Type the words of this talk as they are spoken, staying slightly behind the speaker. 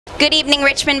Good evening,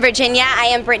 Richmond, Virginia. I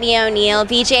am Brittany O'Neill,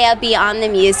 VJ of Beyond the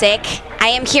Music. I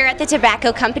am here at the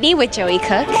Tobacco Company with Joey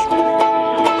Cook.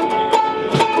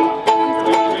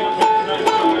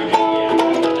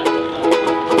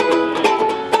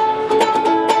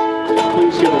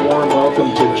 Please give a warm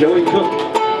welcome to Joey Cook.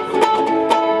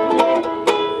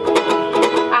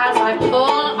 As I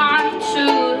pull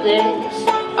onto this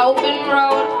open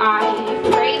road, I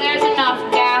pray there's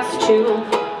enough gas to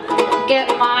get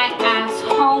my ass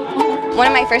home. One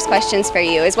of my first questions for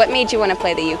you is, what made you want to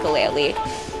play the ukulele?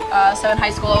 So in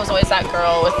high school, I was always that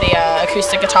girl with the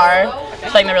acoustic guitar,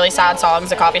 playing the really sad songs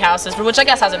at coffee houses, which I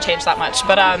guess hasn't changed that much.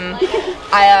 But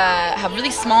I have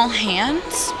really small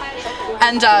hands,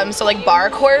 and so like bar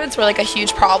chords were like a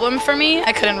huge problem for me.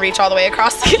 I couldn't reach all the way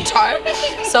across the guitar,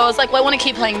 so I was like, well, I want to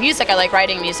keep playing music. I like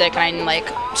writing music, and I like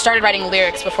started writing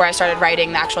lyrics before I started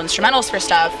writing the actual instrumentals for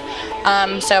stuff.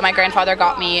 So my grandfather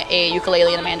got me a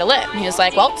ukulele and a mandolin. He was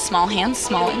like, well, small hands,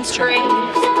 small instrument.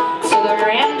 To the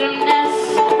randomness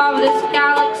of this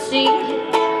galaxy,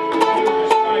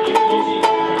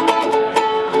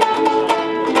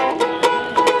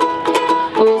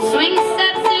 well, swing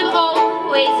sets have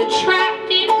always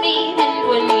attracted me, and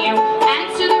when you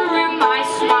enter the room, I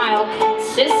smile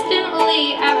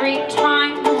consistently every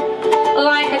time,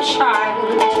 like a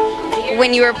child.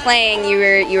 When you were playing, you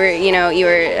were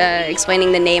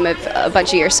explaining the name of a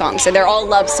bunch of your songs. So they're all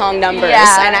love song numbers,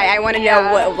 Yeah. and I want to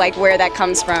know where that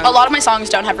comes from. A lot of my songs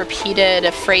don't have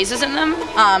repeated phrases in them.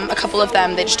 A couple of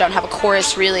them, they just don't have a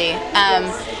chorus really.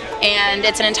 And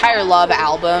it's an entire love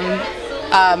album,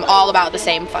 all about the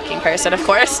same fucking person, of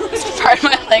course. It's part of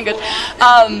my language.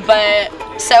 But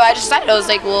so I just decided, I was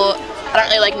like, well, I don't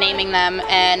really like naming them,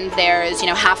 and there's,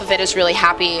 half of it is really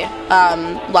happy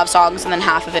love songs, and then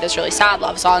half of it is really sad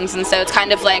love songs, and so it's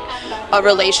kind of like a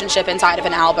relationship inside of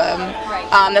an album.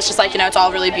 That's just like, it's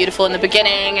all really beautiful in the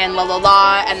beginning and la la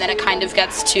la, and then it kind of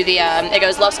gets to the, it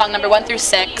goes love song number 1 through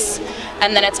 6,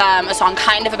 and then it's a song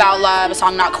kind of about love, a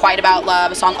song not quite about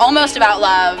love, a song almost about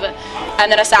love, and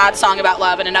then a sad song about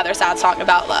love, and another sad song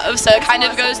about love. So it kind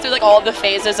of goes through like all of the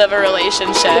phases of a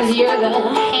relationship. You're the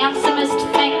handsomest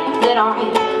thing that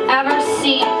I've ever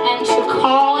seen, and to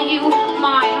call you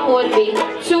mine would be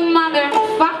too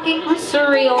motherfucking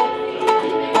surreal.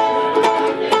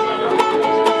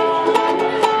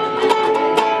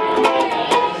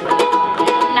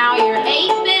 Now your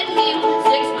 8-bit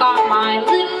music's got my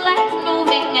little legs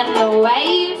moving, and the way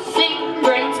you sing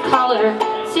brings color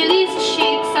to these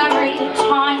cheeks every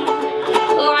time,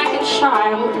 like a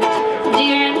child,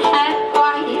 deer in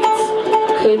headlights.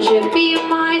 Could you be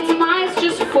my demise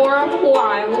just for a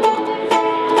while?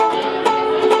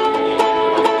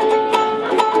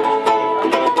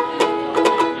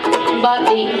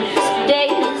 But these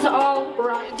days all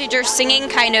right. Did your singing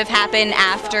kind of happen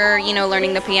after,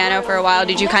 learning the piano for a while?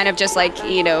 Did you kind of just like,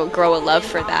 grow a love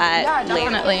for that? Yeah,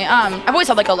 definitely. I've always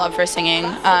had like a love for singing,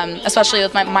 especially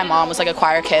with my mom was like a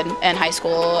choir kid in high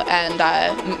school, and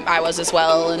I was as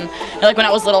well. And like when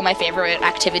I was little, my favorite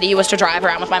activity was to drive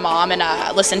around with my mom and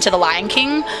listen to the Lion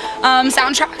King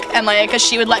soundtrack, and like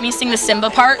she would let me sing the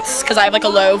Simba parts because I have like a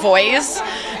low voice,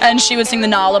 and she would sing the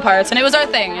Nala parts, and it was our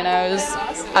thing. It was,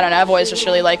 I don't know, I've always just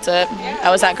really liked it. I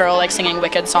was that girl like singing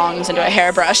Wicked songs into a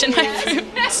hairbrush in my room.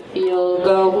 You'll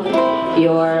go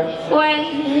your way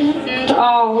and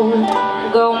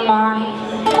I'll go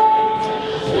mine,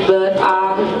 but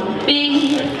I'll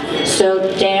be so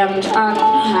damned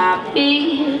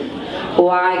unhappy.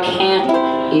 Why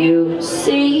can't you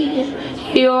see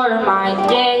you're my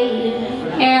day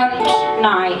and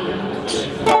night?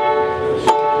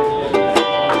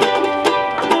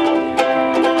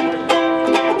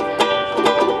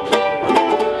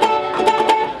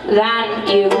 Then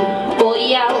you will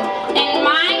yell in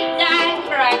my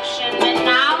direction, and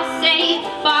I'll say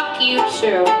fuck you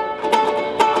too.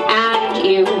 And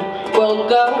you will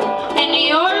go in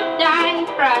your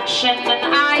direction,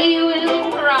 and I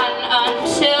will run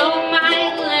until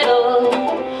my little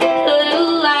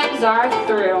legs are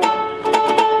through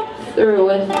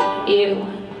with you.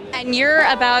 And you're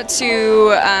about to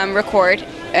record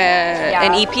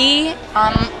an EP.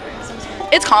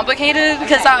 It's complicated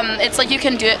because it's like you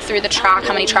can do it through the track,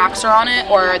 how many tracks are on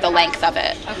it, or the length of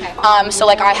it. Okay. So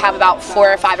like I have about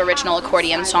 4 or 5 original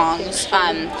accordion songs,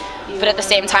 but at the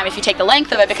same time, if you take the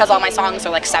length of it, because all my songs are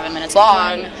like 7 minutes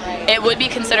long, it would be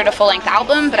considered a full-length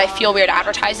album, but I feel weird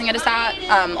advertising it as that,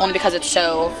 only because it's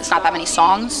not that many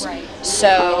songs.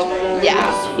 So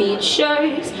yeah.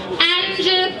 Features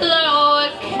Angelo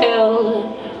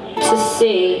kill to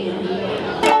see.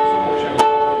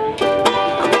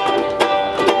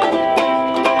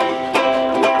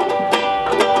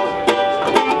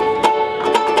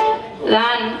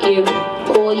 then you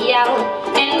will yell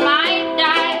in my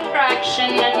direction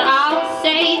and I'll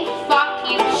say fuck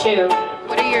you too.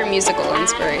 What are your musical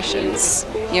inspirations?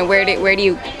 You know, where do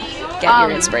you get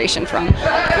your inspiration from?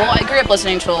 Well, I grew up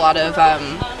listening to a lot of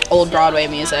old Broadway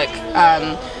music.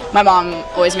 My mom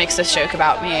always makes this joke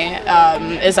about me,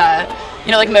 is that,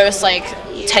 you know, like most like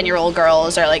 10-year-old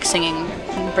girls are like singing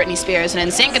Britney Spears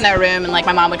and NSYNC in their room, and like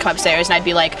my mom would come upstairs and I'd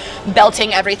be like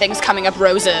belting Everything's Coming Up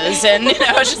Roses, and you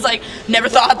know, it's just like never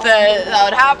thought that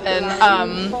would happen.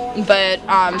 But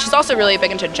she's also really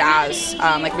big into jazz,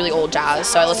 like really old jazz.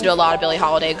 So I listened to a lot of Billie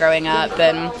Holiday growing up,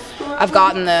 and I've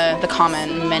gotten the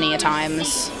comment many a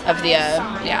times of the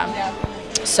yeah.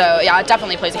 So yeah, it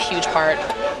definitely plays a huge part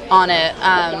on it.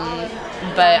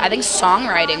 But I think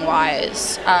songwriting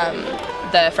wise,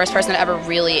 the first person that ever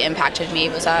really impacted me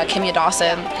was Kimya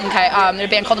Dawson. Okay, they're a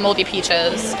band called the Moldy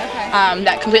Peaches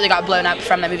that completely got blown up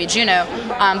from the movie Juno.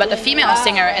 But the female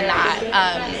singer in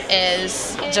that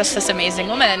is just this amazing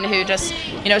woman who just,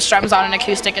 you know, strums on an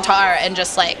acoustic guitar and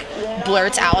just like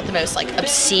blurts out the most like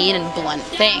obscene and blunt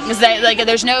things. Like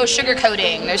there's no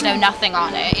sugarcoating, there's no nothing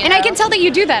on it. And I can tell that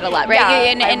you do that a lot, right?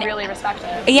 Yeah, and I really respect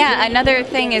it. Yeah, another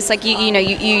thing is like you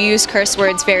use curse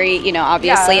words very, you know,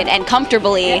 obviously and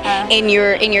comfortably in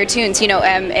your tunes. You know,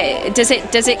 does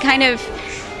it kind of,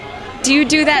 do you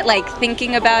do that like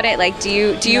thinking about it? Like do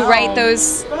you write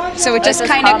those so it just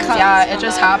kind of comes? Yeah, it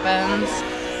just happens.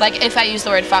 Like if I use the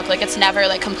word fuck, like it's never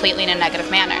like completely in a negative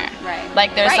manner. Right.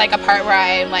 Like there's like a part where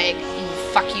I'm like,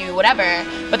 fuck you, whatever,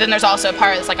 but then there's also a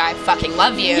part that's like I fucking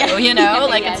love you, you know?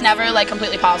 Like it's never like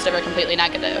completely positive or completely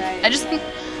negative. Right. I just think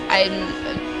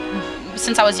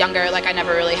since I was younger, like I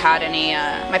never really had any,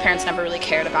 my parents never really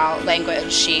cared about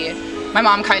language. My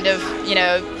mom kind of, you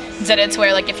know, did it to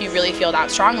where like if you really feel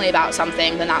that strongly about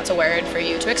something, then that's a word for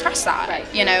you to express that.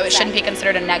 Right. You know, it shouldn't be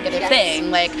considered a negative thing.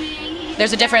 Like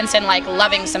there's a difference in like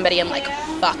loving somebody and like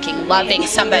fucking loving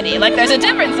somebody. Like there's a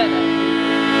difference in it.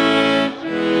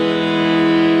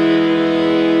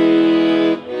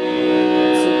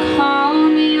 So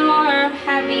calm your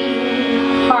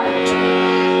heavy heart.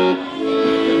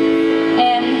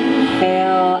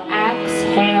 Inhale,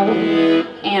 exhale,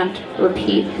 and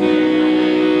repeat.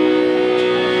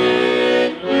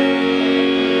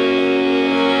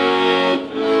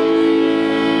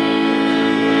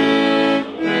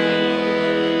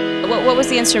 What was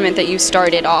the instrument that you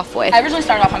started off with? I originally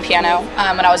started off on piano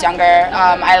when I was younger.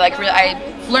 I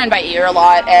learned by ear a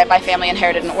lot, and my family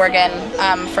inherited an organ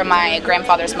from my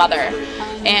grandfather's mother.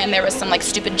 And there was some like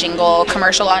stupid jingle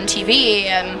commercial on TV,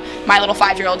 and my little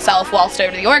 5-year-old self waltzed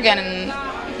over to the organ and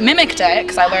mimicked it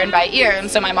because I learned by ear. And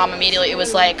so my mom immediately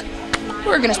was like,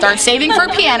 we're gonna start saving for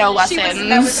piano lessons.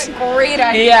 That was a great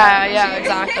idea. Yeah,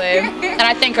 exactly. And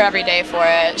I thank her every day for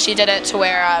it. She did it to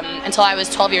where until I was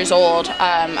 12 years old,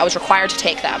 I was required to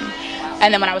take them.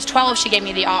 And then when I was 12, she gave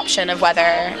me the option of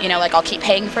whether, you know, like I'll keep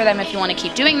paying for them if you want to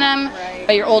keep doing them,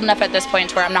 but you're old enough at this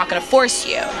point to where I'm not going to force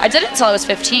you. I did it until I was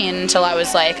 15, until I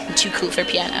was like too cool for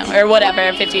piano, or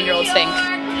whatever 15-year-olds think.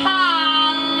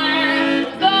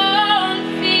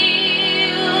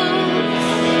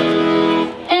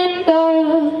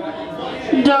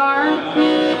 Dark.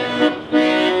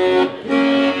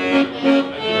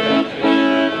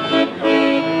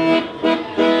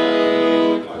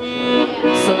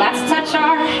 So let's touch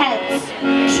our heads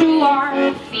to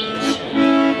our feet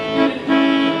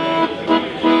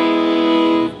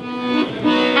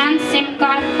and sink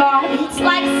our thoughts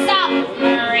like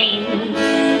submarines.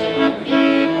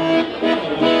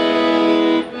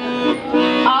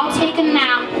 I'll take a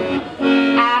nap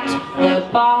at the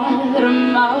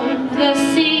bottom of the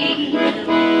sea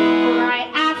right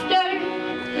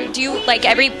after. Do you, like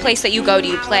every place that you go, do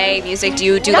you play music? Do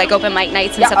you do like open mic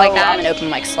nights and stuff like that? I'm an open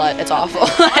mic slut. It's awful.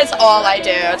 That's all I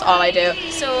do. It's all I do.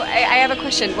 So I have a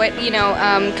question. What, you know,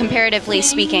 comparatively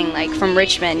speaking, like from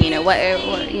Richmond, you know,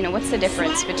 what's the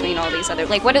difference between all these other,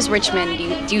 like what does Richmond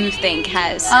do you think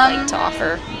has like to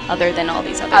offer other than all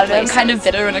these other places? I'm kind of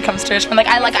bitter when it comes to Richmond. Like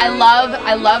I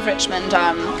love Richmond.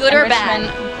 Good or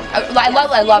bad? I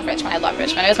love Richmond. I love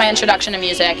Richmond. It was my introduction to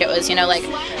music. It was, you know, like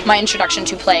my introduction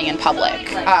to playing in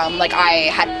public. Like I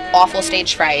had awful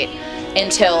stage fright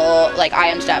until like I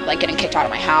ended up like getting kicked out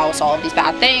of my house, all of these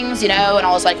bad things, you know, and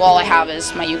I was like, well, all I have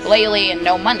is my ukulele and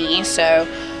no money, so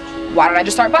why don't I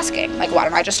just start busking? Like, why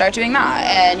don't I just start doing that?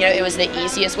 And, you know, it was the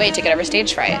easiest way to get over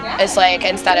stage fright. It's like,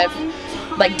 instead of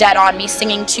like dead on me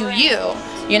singing to you,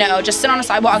 you know, just sit on a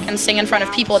sidewalk and sing in front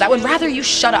of people that would rather you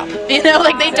shut up, you know,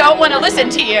 like they don't want to listen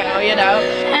to you, you know.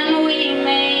 And we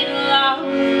made love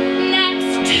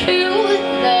next to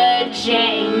the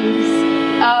James,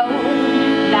 oh,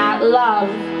 that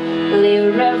lovely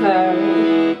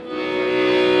river.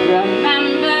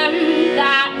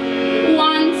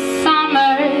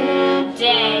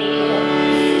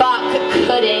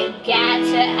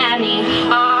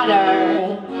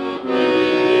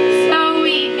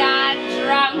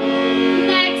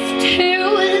 to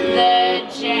the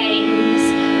James,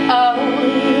 oh,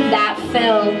 that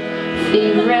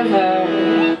filthy river.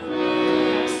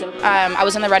 I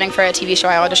was in the running for a TV show.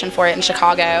 I auditioned for it in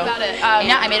Chicago.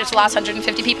 Yeah, I made it to the last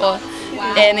 150 people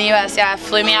in the U.S. Yeah,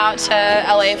 flew me out to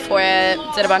LA for it.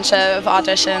 Did a bunch of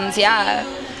auditions. Yeah.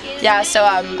 So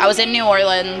I was in New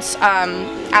Orleans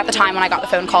at the time when I got the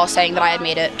phone call saying that I had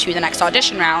made it to the next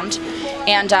audition round,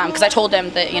 and because I told them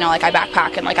that like I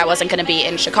backpack and like I wasn't going to be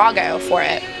in Chicago for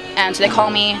it. And so they call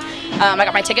me. I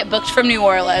got my ticket booked from New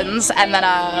Orleans, and then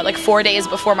like 4 days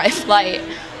before my flight,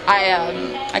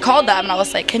 I called them and I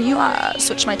was like, can you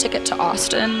switch my ticket to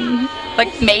Austin?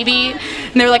 Like, maybe?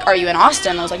 And they were like, are you in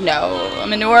Austin? I was like, no,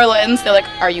 I'm in New Orleans. They're like,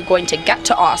 are you going to get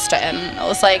to Austin? I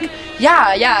was like,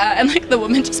 yeah. And like the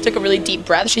woman just took a really deep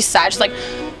breath. She sighed. She's like,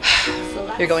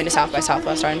 you're going to South by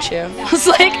Southwest, aren't you? I was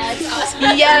like,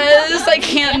 yes, I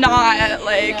can't not.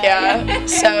 Like, yeah.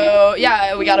 So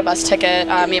yeah, we got a bus ticket.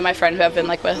 Me and my friend who I've been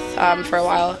like with for a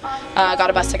while got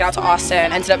a bus ticket out to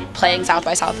Austin. Ended up playing South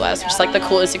by Southwest, which is like the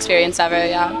coolest experience ever.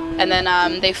 Yeah. And then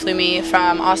they flew me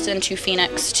from Austin to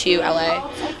Phoenix to LA.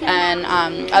 And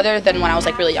other than when I was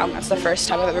like really young, that's the first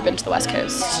time I've ever been to the West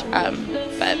Coast.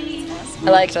 But I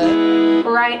liked it.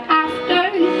 Right after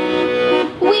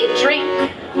we drink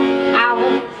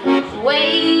our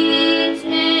waiting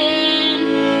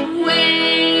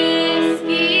whiskey,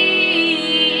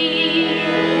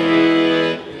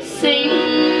 sing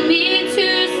me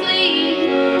to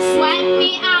sleep, sweat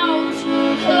me out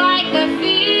like a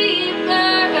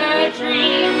fever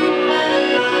dream.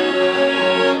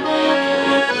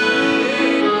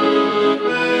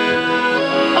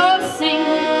 Oh, sing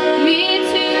me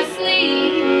to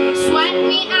sleep, sweat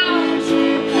me out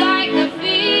like a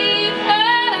fever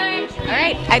dream. All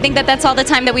right, I think that's all the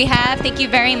time that we have. Thank you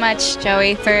very much,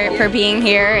 Joey, for being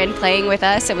here and playing with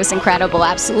us. It was incredible,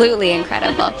 absolutely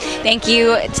incredible. Thank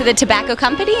you to the Tobacco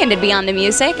Company and to Beyond the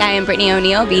Music. I am Brittany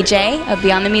O'Neill, VJ of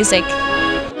Beyond the Music.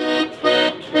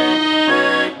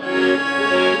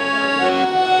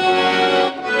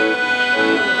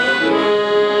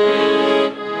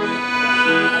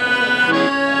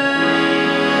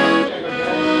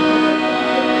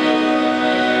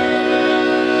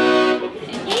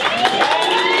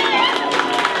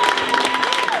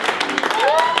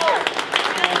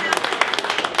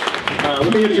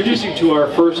 Let me introduce you to our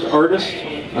first artist,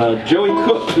 Joey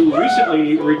Cook, who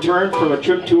recently returned from a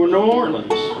trip to New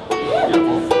Orleans.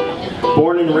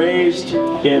 Born and raised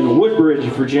in Woodbridge,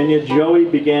 Virginia, Joey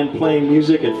began playing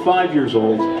music at 5 years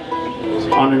old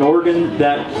on an organ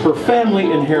that her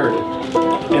family inherited.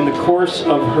 In the course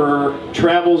of her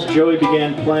travels, Joey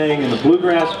began playing in a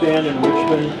bluegrass band in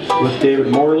Richmond with David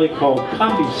Morley called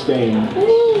Poppy Stain.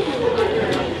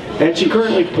 And she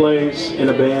currently plays in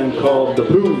a band called The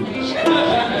Boons.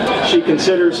 She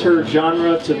considers her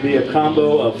genre to be a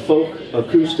combo of folk,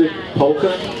 acoustic,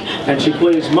 polka, and she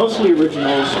plays mostly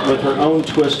originals with her own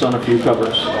twist on a few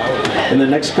covers. In the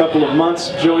next couple of months,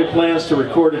 Joey plans to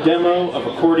record a demo of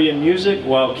accordion music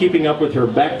while keeping up with her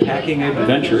backpacking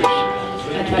adventures.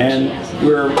 And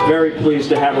we're very pleased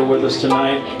to have her with us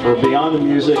tonight for Beyond the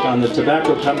Music on the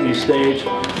Tobacco Company stage.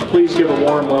 Please give a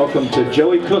warm welcome to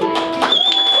Joey Cook.